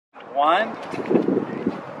1,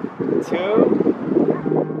 2.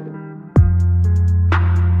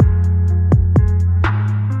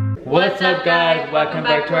 What's up, guys? Welcome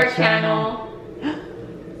back to our channel.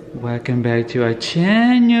 Welcome back to our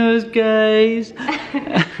channels, guys.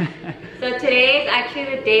 So today is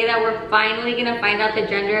actually the day that we're finally gonna find out the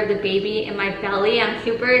gender of the baby in my belly. I'm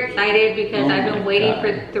super excited because I've been waiting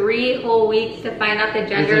for 3 whole weeks to find out the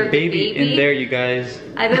gender of the baby. In there, you guys.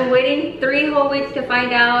 I've been waiting 3 whole weeks to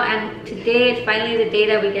find out, and today is finally the day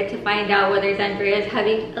that we get to find out whether Zandrea is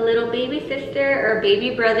having a little baby sister or a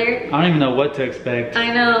baby brother. I don't even know what to expect.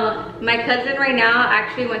 I know. My cousin right now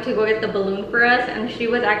actually went to go get the balloon for us, and she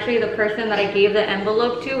was actually the person that I gave the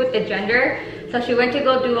envelope to with the gender. So she went to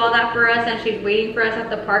go do all that for us, and she's waiting for us at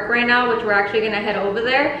the park right now, which we're actually gonna head over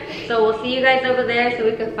there. So we'll see you guys over there so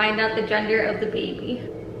we can find out the gender of the baby.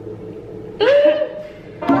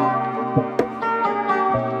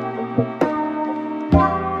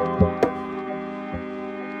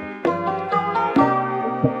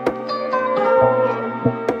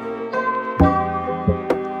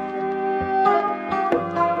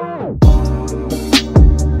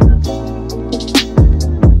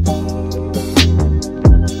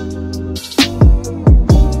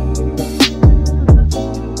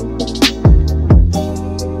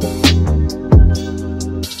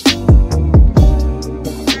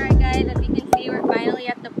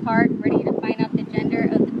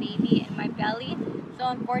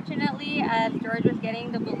 Unfortunately, as George was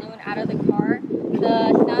getting the balloon out of the car,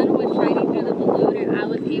 the sun was shining through the balloon and I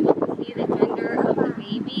was able to see the gender of the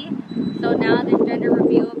baby. So now this gender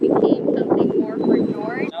reveal became something more for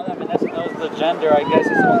George. Now that Vanessa knows the gender, I guess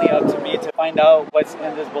it's only up to me to find out what's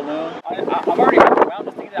in this balloon. I'm already around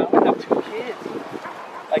just thinking that I'm gonna have 2 kids.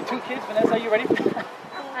 Like 2 kids, Vanessa, are you ready for that?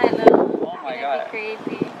 I know. Oh my God.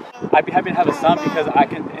 Crazy. I'd be happy to have a son because I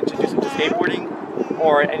can introduce him to skateboarding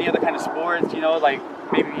or any other kind of sports, you know, like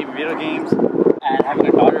maybe even video games. And having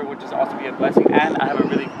a daughter would just also be a blessing. And I have a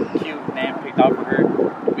really cute name picked out for her.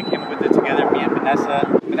 We came up with it together, me and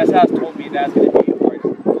Vanessa. Vanessa has told me that's going to be ours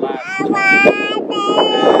last. And,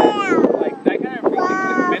 like, that kind of brings me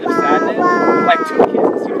a bit of sadness. Like 2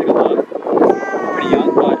 kids seems like a lot. I'm pretty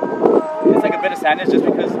young, but it's like a bit of sadness just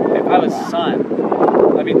because if I have a son,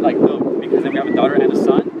 I mean, like, no, because then we have a daughter and a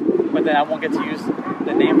son, but then I won't get to use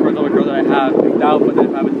the name for a little girl that I have picked out. But then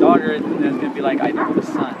if I have a daughter, then it's gonna be like I don't have a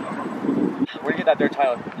son. We're gonna get that 3rd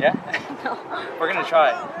child, yeah? No. We're gonna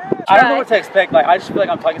try. I don't know what to expect. Like I just feel like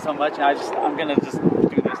I'm talking so much, and I'm gonna just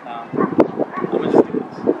do this now. I'm gonna just do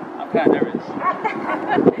this. I'm kind of nervous.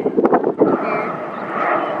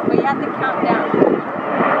 But you have to count down.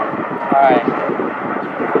 All right.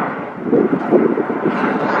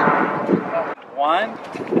 1,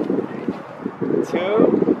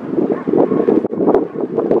 2.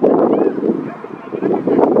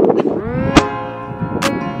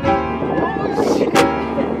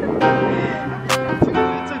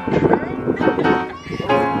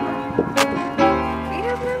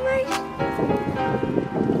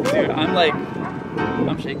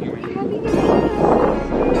 I'm shaking right now.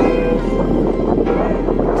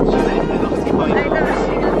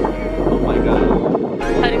 Oh my God.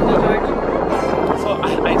 How do you feel, George? So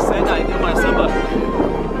I said I didn't want a son, but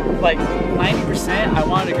like 90% I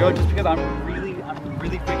wanted a girl just because I'm really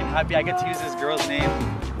freaking happy I get to use this girl's name.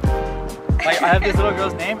 Like I have this little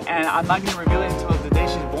girl's name and I'm not gonna reveal it until the day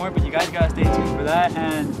she's born, but you guys gotta stay tuned for that.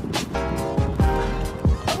 And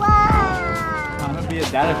I'm gonna be a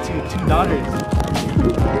dad of two daughters.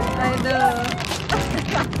 I know.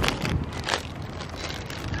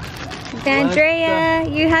 Zandrea,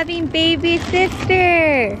 you're having baby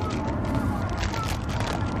sister.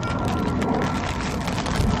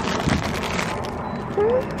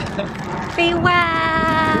 Say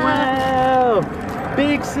wow. Wow.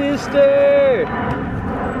 Big sister.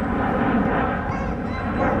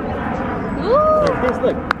 Look, this,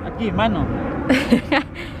 look. Aquí, mano.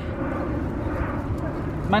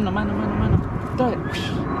 Mano. Do it.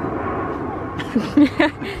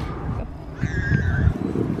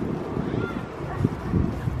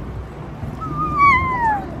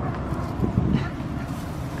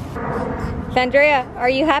 Zandrea, are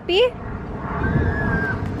you happy?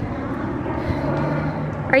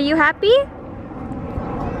 Are you happy?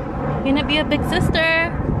 You're gonna be a big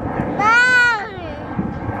sister.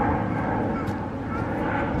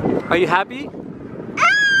 Are you happy?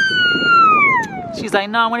 She's like,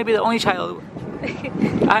 no, I want to be the only child.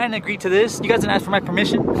 I didn't agree to this. You guys didn't ask for my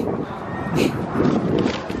permission.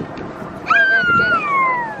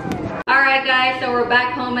 Alright Alright guys, so we're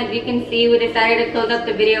back home. As you can see, we decided to close up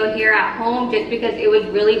the video here at home just because it was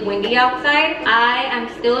really windy outside. I am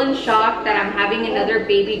still in shock that I'm having another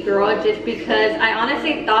baby girl, just because I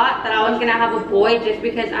honestly thought that I was gonna have a boy just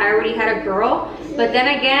because I already had a girl. But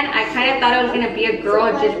then again, I kind of thought it was gonna be a girl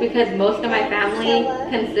just because most of my family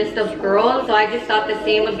consists of girls. So I just thought the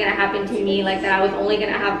same was gonna happen to me, like that I was only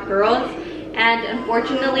gonna have girls. And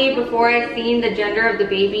unfortunately, before I seen the gender of the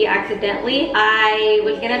baby accidentally, I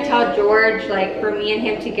was gonna tell George, like, for me and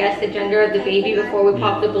him to guess the gender of the baby before we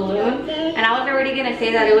popped the balloon. And I was already gonna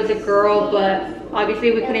say that it was a girl, but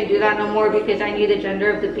obviously we couldn't do that no more because I knew the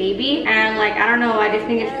gender of the baby. And like, I don't know, I just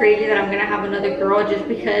think it's crazy that I'm gonna have another girl just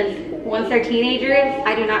because once they're teenagers,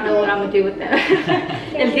 I do not know what I'm gonna do with them.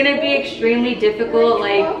 It's gonna be extremely difficult.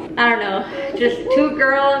 Like, I don't know, just two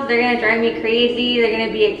girls, they're gonna drive me crazy. They're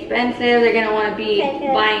gonna be expensive. They're gonna wanna be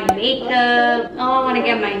buying makeup. Oh, I wanna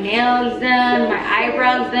get my nails done, my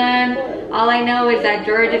eyebrows done. All I know is that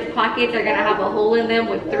George's pockets are gonna have a hole in them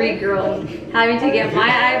with 3 girls. Having to get my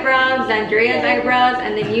eyebrows, Andrea's eyebrows,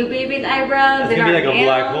 and the new baby's eyebrows. It's gonna be like a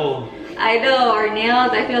black hole. I know, our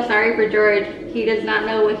nails. I feel sorry for George. He does not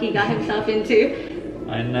know what he got himself into.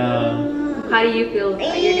 I know. How do you feel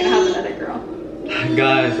that you're gonna have another girl?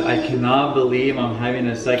 Guys, I cannot believe I'm having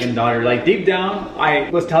a second daughter. Like, deep down, I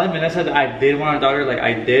was telling Vanessa that I did want a daughter. Like,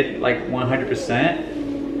 I did, like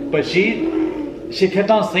 100%. But she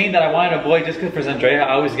kept on saying that I wanted a boy just because for Zandrea,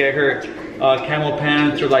 I always get her camel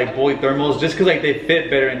pants or like boy thermals just because like they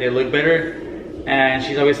fit better and they look better. And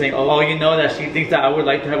she's always saying, oh, you know, that she thinks that I would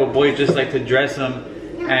like to have a boy just like to dress him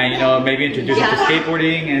and, you know, maybe introduce him to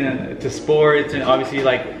skateboarding and to sports and obviously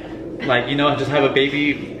like, you know, just have a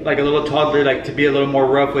baby, like a little toddler, like to be a little more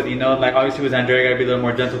rough with, you know, like obviously with Andrea, I gotta be a little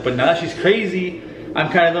more gentle. But now that she's crazy, I'm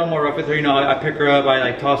kind of a little more rough with her, you know. I pick her up, I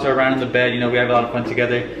like toss her around in the bed, you know, we have a lot of fun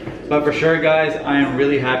together. But for sure, guys, I am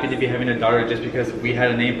really happy to be having a daughter just because we had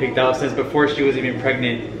a name picked out since before she was even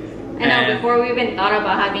pregnant. I know, before we even thought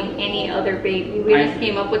about having any other baby. We just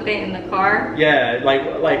came up with it in the car. Yeah, like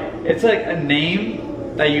it's like a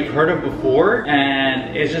name that you've heard of before,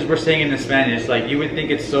 and it's just we're saying it in Spanish. Like, you would think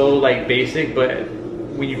it's so like basic, but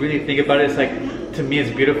when you really think about it, it's like, to me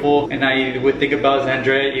it's beautiful. And I would think about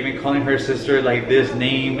Zandrea even calling her sister like this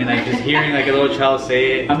name, and like just hearing like a little child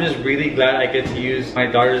say it. I'm just really glad I get to use my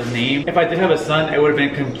daughter's name. If I did have a son, it would have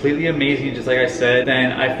been completely amazing, just like I said.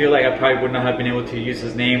 Then I feel like I probably would not have been able to use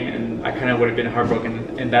his name, and I kind of would have been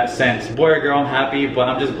heartbroken in that sense. Boy or girl, I'm happy, but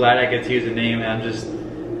I'm just glad I get to use the name. And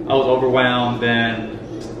I was overwhelmed and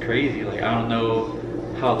just crazy. Like, I don't know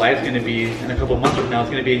how life's gonna be in a couple months from now.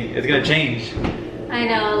 It's gonna change. I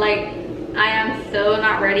know, like, I am so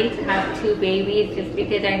not ready to have 2 babies just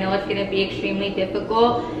because I know it's gonna be extremely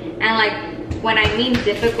difficult. And like, when I mean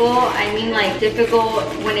difficult, I mean like difficult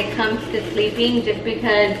when it comes to sleeping, just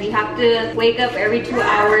because you have to wake up every 2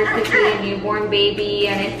 hours to feed a newborn baby,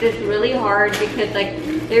 and it's just really hard because like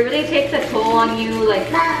it really takes a toll on you, like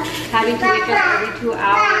having to wake up every 2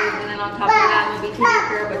 hours, and then on top of that maybe taking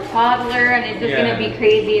care of a toddler, and it's just gonna be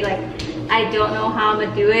crazy. Like, I don't know how I'm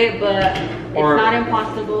gonna do it, but it's not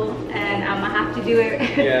impossible, and I'm gonna have to do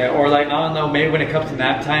it. Yeah, or like, I don't know, maybe when it comes to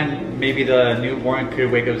nap time, maybe the newborn could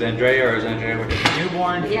wake up Zandrea, or Zandrea wake up the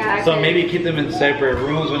newborn. Yeah. So maybe keep them in separate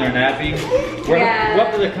rooms when they're napping. We'll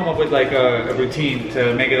have to come up with like a routine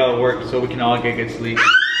to make it all work so we can all get good sleep.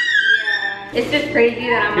 It's just crazy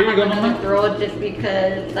that I'm gonna have another girl just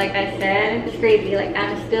because, like I said, it's crazy. Like,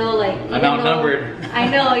 I'm still like, I'm outnumbered. I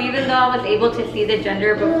know, even though I was able to see the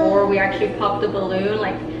gender before we actually popped the balloon,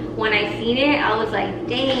 like when I seen it, I was like,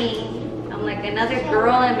 dang, I'm like another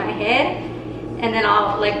girl in my head. And then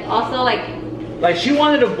I'll like also like she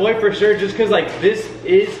wanted a boy for sure, just because like this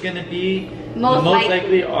is gonna be most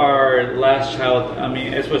likely our last child. I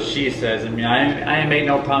mean, it's what she says. I mean, I ain't made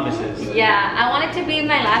no promises. Yeah, I wanted to be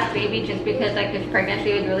my last baby just because like this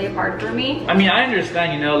pregnancy was really hard for me. I mean, I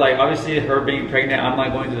understand, you know, like obviously her being pregnant, I'm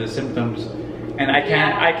not going through the symptoms, and I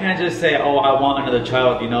can't just say, oh, I want another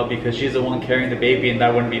child, you know, because she's the one carrying the baby, and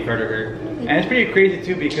that wouldn't be fair to her. And it's pretty crazy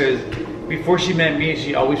too, because before she met me,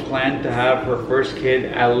 she always planned to have her first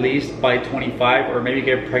kid at least by 25, or maybe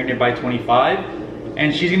get pregnant by 25.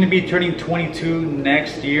 And she's gonna be turning 22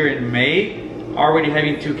 next year in May, already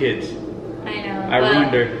having 2 kids. I know. I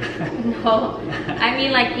ruined her. No, I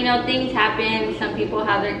mean, like, you know, things happen. Some people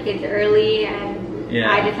have their kids early, and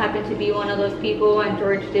I just happened to be one of those people, and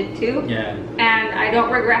George did too. Yeah. And I don't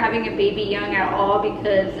regret having a baby young at all,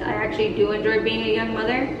 because I actually do enjoy being a young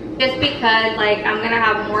mother. Just because, like, I'm gonna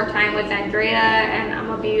have more time with Andrea, and I'm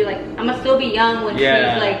gonna be like, I'm gonna still be young when she's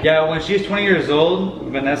like. Yeah, when she's 20 years old,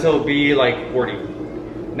 Vanessa will be like 40.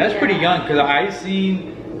 And that's pretty young, because I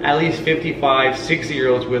seen at least 55,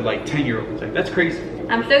 60-year-olds with like 10-year-olds. Like, that's crazy.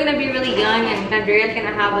 I'm still gonna be really young, and Andrea's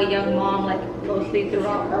gonna have a young mom like mostly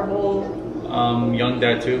throughout her whole young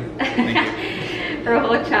dad too. her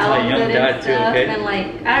whole childhood young and dad stuff. too, okay? And like,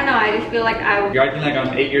 I don't know, I just feel like You're acting like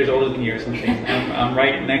I'm 8 years older than you or something. I'm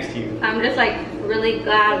right next to you. I'm just like really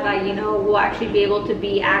glad that, you know, we'll actually be able to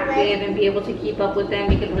be active and be able to keep up with them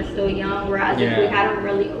because we're still young. Whereas if we had them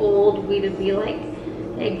really old, we'd be like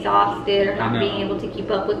exhausted or not being able to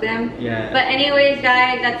keep up with them. Yeah. But anyways,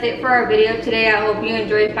 guys, that's it for our video today. I hope you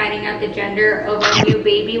enjoyed finding out the gender of our new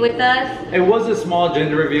baby with us. It was a small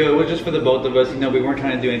gender reveal. It was just for the both of us. You know, we weren't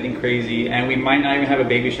trying to do anything crazy, and we might not even have a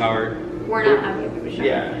baby shower. We're not having a baby shower.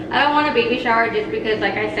 Yeah. I don't want a baby shower just because,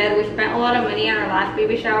 like I said, we spent a lot of money on our last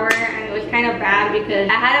baby shower, and it was kind of bad because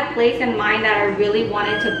I had a place in mind that I really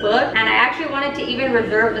wanted to book, and I actually wanted to even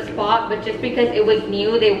reserve the spot, but just because it was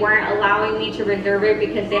new, they weren't allowing me to reserve it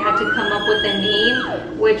because they had to come up with a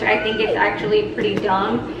name, which I think is actually pretty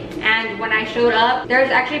dumb. And when I showed up,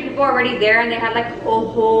 there's actually people already there, and they had like a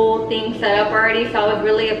whole thing set up already, so I was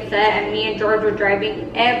really upset. And me and George were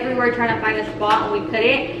driving everywhere trying to find a spot, and we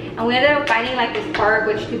couldn't. And we ended up finding like this park,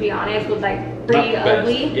 which to be honest was like pretty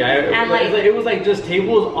ugly. Yeah, it was like just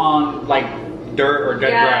tables on like dirt or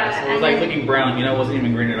dead grass. It was like looking brown, you know, it wasn't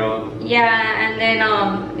even green at all. Yeah, and then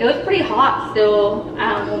it was pretty hot still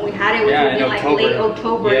when we had it. Which was in like late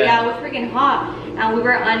October. Yeah, it was freaking hot. And we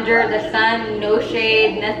were under the sun, no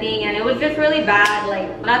shade, nothing, and it was just really bad.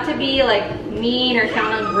 Like, not to be like mean or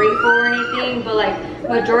sound ungrateful or anything, but like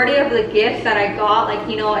majority of the gifts that I got, like,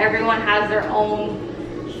 you know, everyone has their own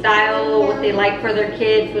style, what they like for their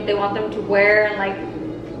kids, what they want them to wear, and like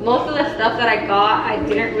most of the stuff that I got, I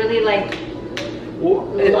didn't really like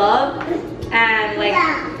love. And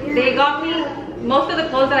like they got me, most of the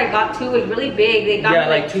clothes that I got too was really big. They got me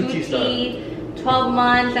like Tutti, 12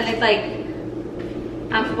 months, and it's like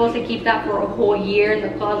I'm supposed to keep that for a whole year in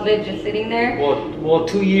the closet, just sitting there. Well,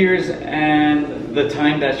 2 years and the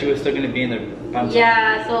time that she was still gonna be in the pants.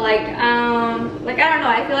 Yeah, so like I don't know.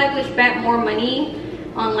 I feel like we spent more money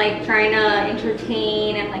on like trying to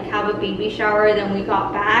entertain and like have a baby shower than we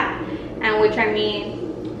got back. And which I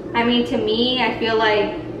mean to me, I feel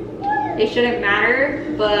like it shouldn't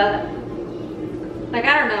matter, but like,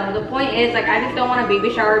 I don't know, the point is, like, I just don't want a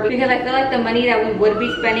baby shower because I feel like the money that we would be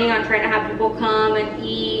spending on trying to have people come and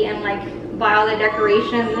eat and like buy all the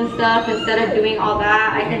decorations and stuff, instead of doing all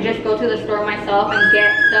that, I can just go to the store myself and get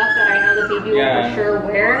stuff that I know the baby will for sure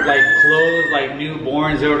wear. Like clothes, like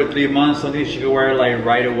newborn, 0 to 3 months, something she could wear like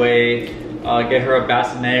right away. Get her a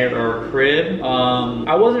bassinet or a crib.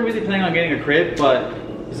 I wasn't really planning on getting a crib, but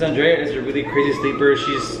since Andrea is a really crazy sleeper,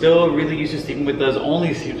 she's still really used to sleeping with us,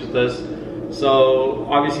 only sleeps with us. So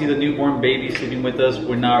obviously the newborn baby sleeping with us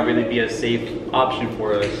would not really be a safe option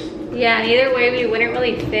for us. Yeah, and either way we wouldn't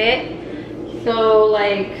really fit. So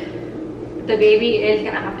like the baby is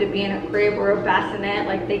gonna have to be in a crib or a bassinet,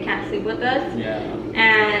 like they can't sleep with us. Yeah.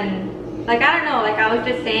 And like, I don't know, like I was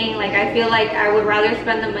just saying, like I feel like I would rather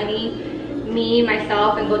spend the money, me,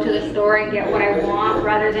 myself, and go to the store and get what I want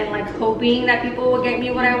rather than like hoping that people will get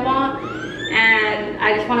me what I want. And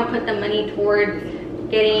I just want to put the money towards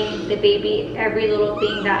getting the baby every little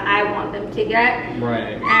thing that I want them to get.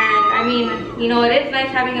 Right. And I mean, you know, it is nice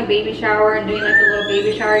having a baby shower and doing like a little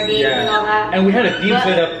baby shower games and all that. And we had a theme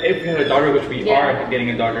set up if we had a daughter, which we are getting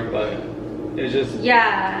a daughter, but it's just...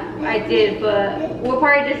 Yeah, I did, but we'll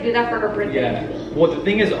probably just do that for her birthday. Yeah. Well, the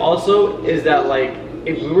thing is also is that like,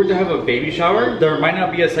 if we were to have a baby shower, there might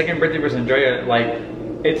not be a second birthday for Andrea. Like,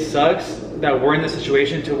 it sucks that we're in this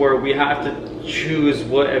situation to where we have to choose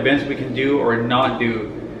what events we can do or not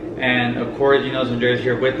do. And of course, you know, Andrea's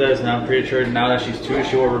here with us, and I'm pretty sure now that she's 2,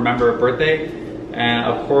 she will remember her birthday. And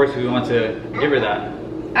of course, we want to give her that.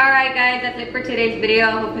 Alright guys, that's it for today's video.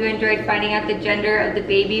 I hope you enjoyed finding out the gender of the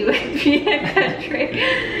baby with me and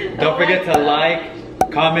Country. Don't forget to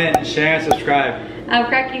like, comment, share, and subscribe. I'm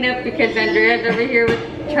cracking up because Andrea's over here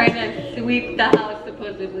trying to sweep the house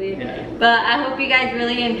supposedly. Yeah. But I hope you guys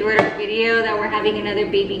really enjoyed our video, that we're having another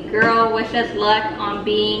baby girl. Wish us luck on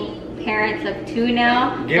being parents of 2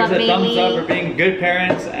 now. Give us a thumbs up for being good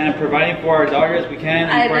parents and providing for our daughters we can,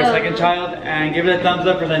 and for our second child. And give it a thumbs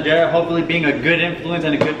up for Andrea, hopefully being a good influence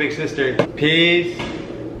and a good big sister. Peace.